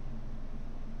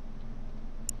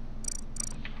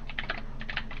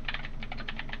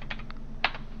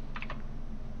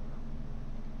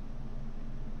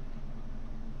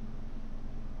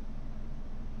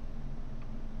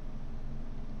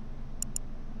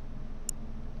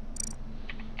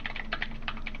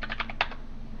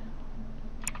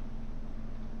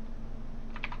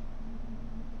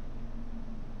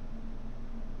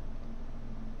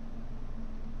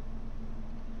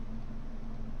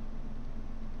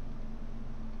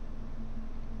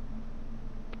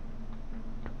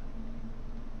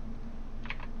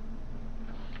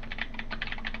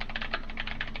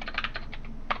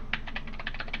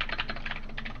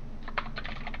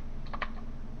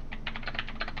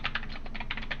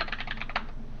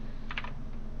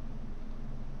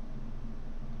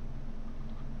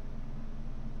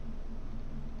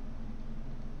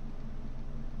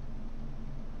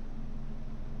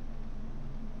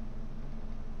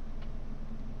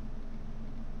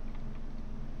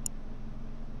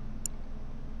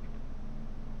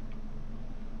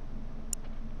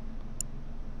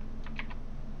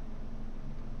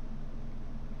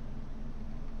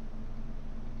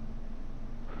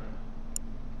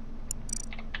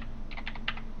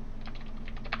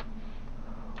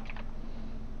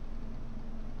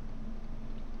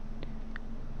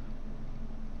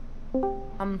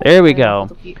 There we go.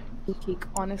 Kick,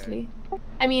 honestly.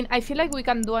 I mean, I feel like we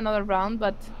can do another round,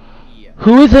 but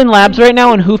Who's in labs right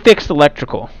now and who fixed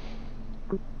electrical?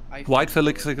 White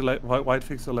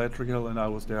fixed electrical, and I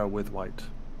was there with White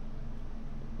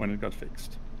when it got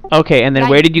fixed. Okay, and then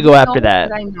where did you go after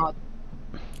that? I'm not.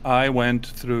 I went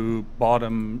through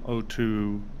bottom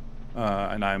O2,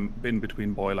 and I'm in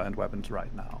between boiler and weapons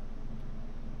right now.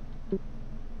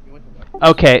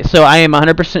 Okay, so I am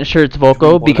 100% sure it's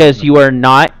Volko because you're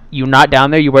not down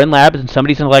there. You were in labs and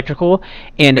somebody's in electrical,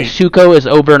 and Suko is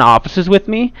over in offices with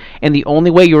me. And the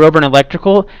only way you're over in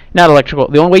electrical, not electrical,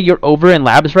 the only way you're over in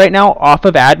labs right now off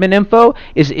of admin info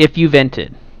is if you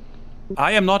vented.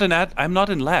 I'm not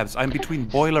in labs. I'm between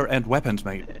boiler and weapons,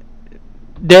 mate.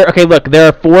 Okay, look, there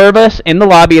are 4 of us in the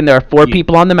lobby and there are 4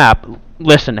 people on the map.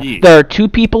 Listen, there are 2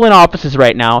 people in offices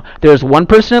right now. There's 1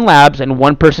 person in labs and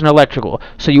 1 person in electrical.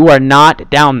 So you are not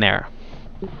down there.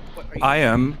 I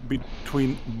am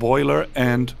between boiler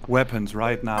and weapons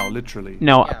right now, literally.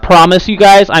 No, I promise you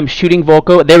guys, I'm shooting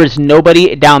Volko. There is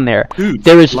nobody down there. Dude,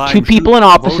 there is Lime, 2 people in vote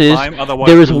offices. Lime, otherwise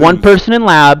There is we'll 1 lose. person in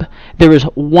lab. There is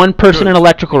 1 person in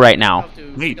electrical right now.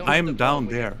 Mate, I'm down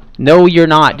there. No, you're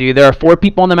not, dude. There are 4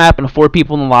 people on the map and 4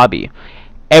 people in the lobby.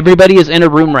 Everybody is in a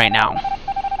room right now.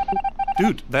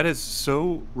 Dude, that is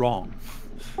so wrong.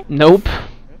 Nope.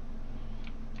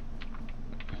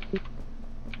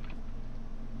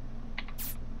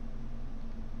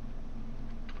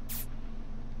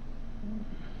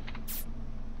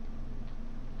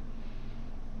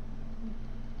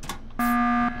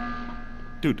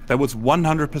 Dude, that was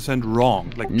 100%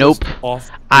 wrong. Like, Nope. just off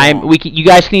wrong. You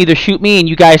guys can either shoot me and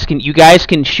you guys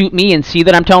can shoot me and see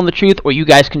that I'm telling the truth, or you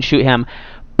guys can shoot him.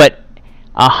 But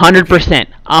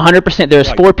 100%. There's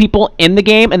Right. 4 people in the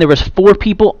game and there was 4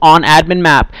 people on admin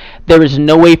map. There is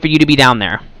no way for you to be down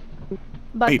there.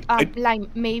 But Wait, like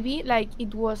maybe like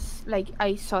it was like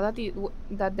I saw that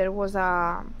that there was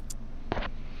a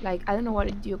like I don't know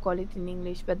what do you call it in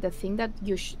English, but the thing that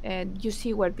you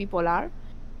see where people are,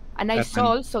 and I saw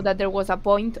also that there was a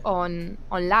point on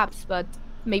labs, but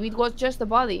maybe it was just the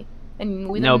body, and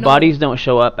we No, don't know. bodies don't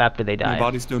show up after they No, die.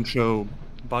 bodies don't show.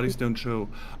 Bodies don't show.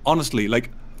 Honestly, like,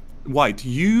 White,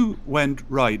 you went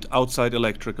right outside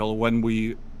electrical when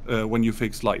you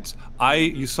fixed lights.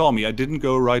 You saw me. I didn't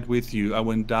go right with you. I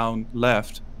went down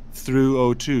left through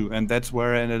O2, and that's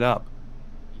where I ended up.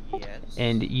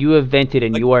 And you have vented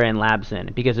and you are in labs then,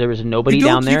 because there was nobody You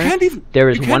down don't- you there. can't even- There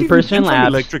is you can't one even person in vent from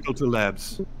labs. electrical to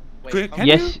labs. Can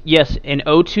Yes, you? yes. In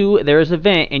O2 there is a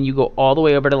vent, and you go all the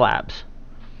way over to labs.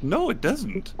 No, it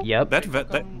doesn't. Yep.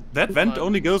 That vent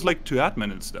only goes like to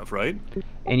admin and stuff, right?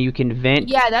 And you can vent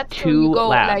Yeah, that's to true. You go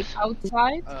labs. like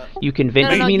outside. You can vent No,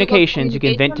 to no, you go communications. You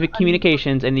can vent to communication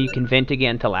communications, and then you can vent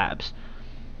again to labs.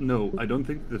 No, I don't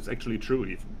think that's actually true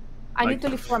even. I Like, need to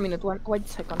leave for a minute. Wait a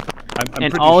second. I'm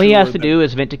And pretty all he sure has to that do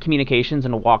is vent to communications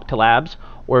and walk to labs,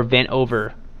 or vent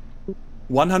over.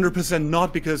 100%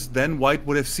 not, because then White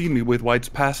would have seen me with White's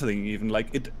passing even. Like,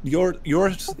 your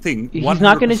thing, He's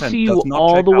not going to 100% see you does not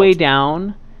all check the way out.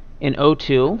 down in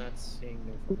O2.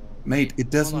 Mate, it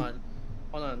doesn't.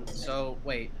 Hold on. So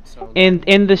wait. So. And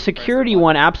the security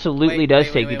one absolutely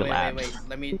does take you to labs.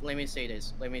 Wait. Let me say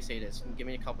this. Give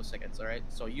me a couple seconds, all right?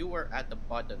 So you were at the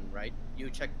button, right? You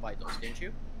checked vitals, didn't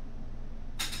you?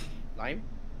 Lime?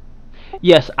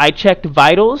 Yes, I checked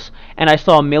vitals, and I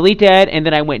saw Millie dead, and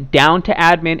then I went down to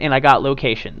admin, and I got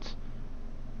locations.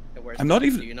 I'm not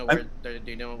even. Do you know where? Do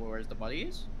you know where the body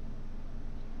is?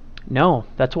 No,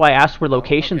 that's why I asked where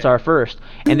locations are first,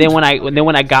 and then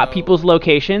when I got people's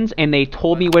locations, and they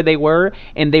told me where they were,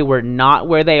 and they were not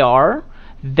where they are,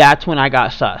 that's when I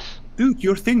got sus. Dude,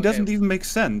 your thing doesn't even make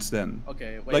sense then.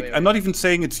 Okay, wait, I'm not even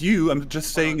saying it's you, I'm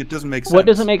just saying it doesn't make sense. What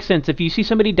doesn't make sense? If you see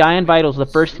somebody die in vitals, the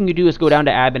first thing you do is go down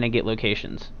to admin and get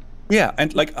locations. Yeah,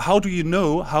 and like, how do you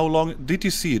know how long did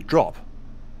you see it drop?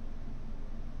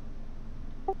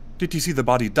 Did you see the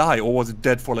body die, or was it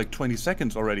dead for like 20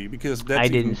 seconds already? Because that's I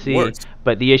didn't even see, worse.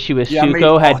 but the issue is Yeah,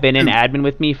 Suko mate, had been in dude. admin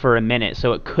with me for a minute,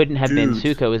 so it couldn't have been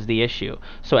Dude. Suko is the issue.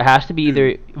 So it has to be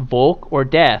either Volk or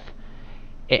Death.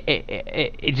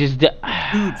 It just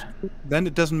Dude, then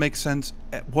it doesn't make sense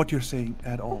what you're saying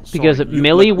at all. because Sorry,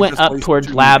 Millie like, we went just up wasted towards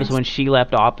 2 labs minutes. when she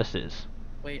left offices.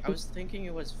 Wait, I was thinking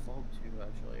it was Volk too,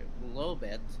 actually. A little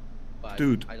bit, but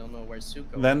Dude, I don't know where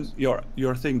Suko then was.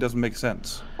 your thing doesn't make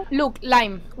sense. Look,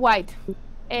 Lime, White.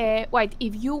 White,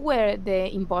 if you were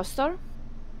the imposter,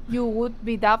 you would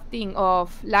be doubting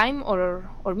of Lime or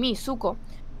me, Suko.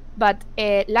 But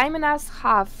Lime and us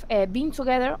have been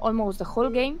together almost the whole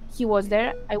game. He was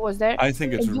there, I was there. I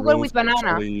think it's and you were Rose, with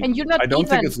Banana, actually. and you're not I don't even.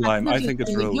 think it's Lime, I think it's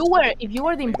If Rose. if you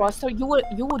were the imposter, you would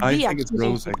I be think it's actually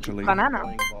Rose, actually. Banana. I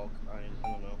don't know.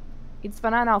 It's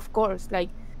Banana, of course. Like,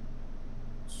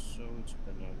 So it's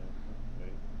banana.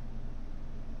 Okay.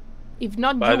 if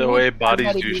not, By you the would way, bodies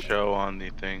already do be. show on the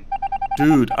thing.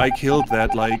 Dude, I killed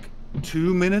that like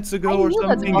 2 minutes ago I or knew that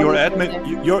something. body Your was admin,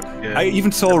 there. your. Yeah. I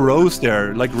even saw Rose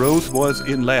there. Like Rose was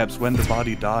in labs when the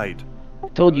body died.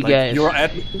 Told you Like, guys. your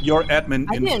admin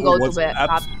I didn't info go to was bed.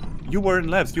 you were in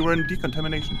labs. You were in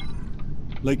decontamination.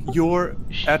 Like your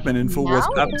admin info was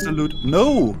Now? absolute.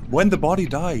 No, when the body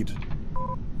died.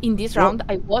 In this Well, round,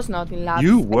 I was not in labs.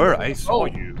 You were. I didn't saw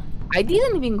go. you. I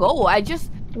didn't even go. I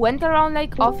just went around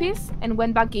like office and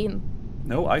went back in.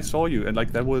 No, I saw you, and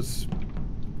like that was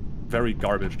very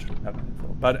garbage. Admin info.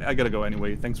 But I gotta go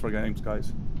anyway. Thanks for games,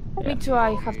 guys. Me too.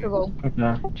 I have to go. Okay.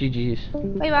 GG's.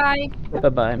 Bye bye. Bye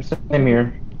bye. Same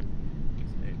here.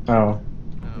 Oh.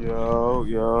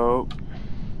 Yo.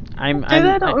 Dude,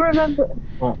 I don't remember.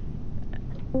 Oh.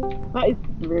 That is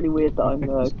really weird that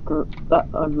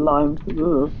I'm Lime.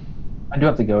 Ugh. I do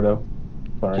have to go though.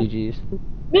 Sorry. GG's.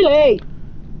 Billy!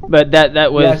 But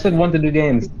that was Yeah, I said 1 to 2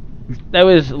 games. that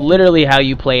was literally how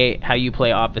you play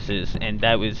offices, and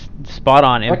that was spot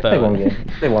on I can say 1 info. game.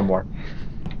 Say 1 more.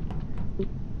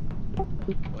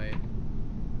 Wait.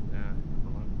 Nah,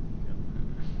 hold on.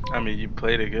 I mean, you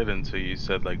played it good until you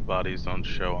said like bodies don't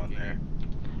show on there.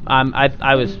 I'm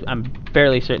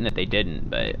fairly certain that they didn't,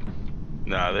 but.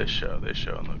 Nah, they show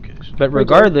on location. But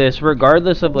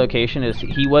regardless of location, is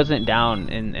he wasn't down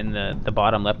in the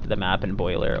bottom left of the map in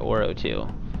Boiler or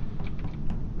O2.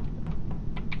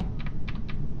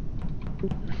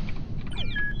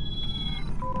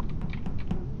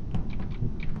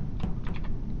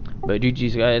 But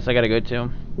GG's guys, I gotta go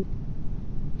too.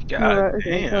 God Alright,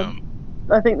 okay, damn.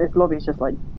 I think this lobby's just like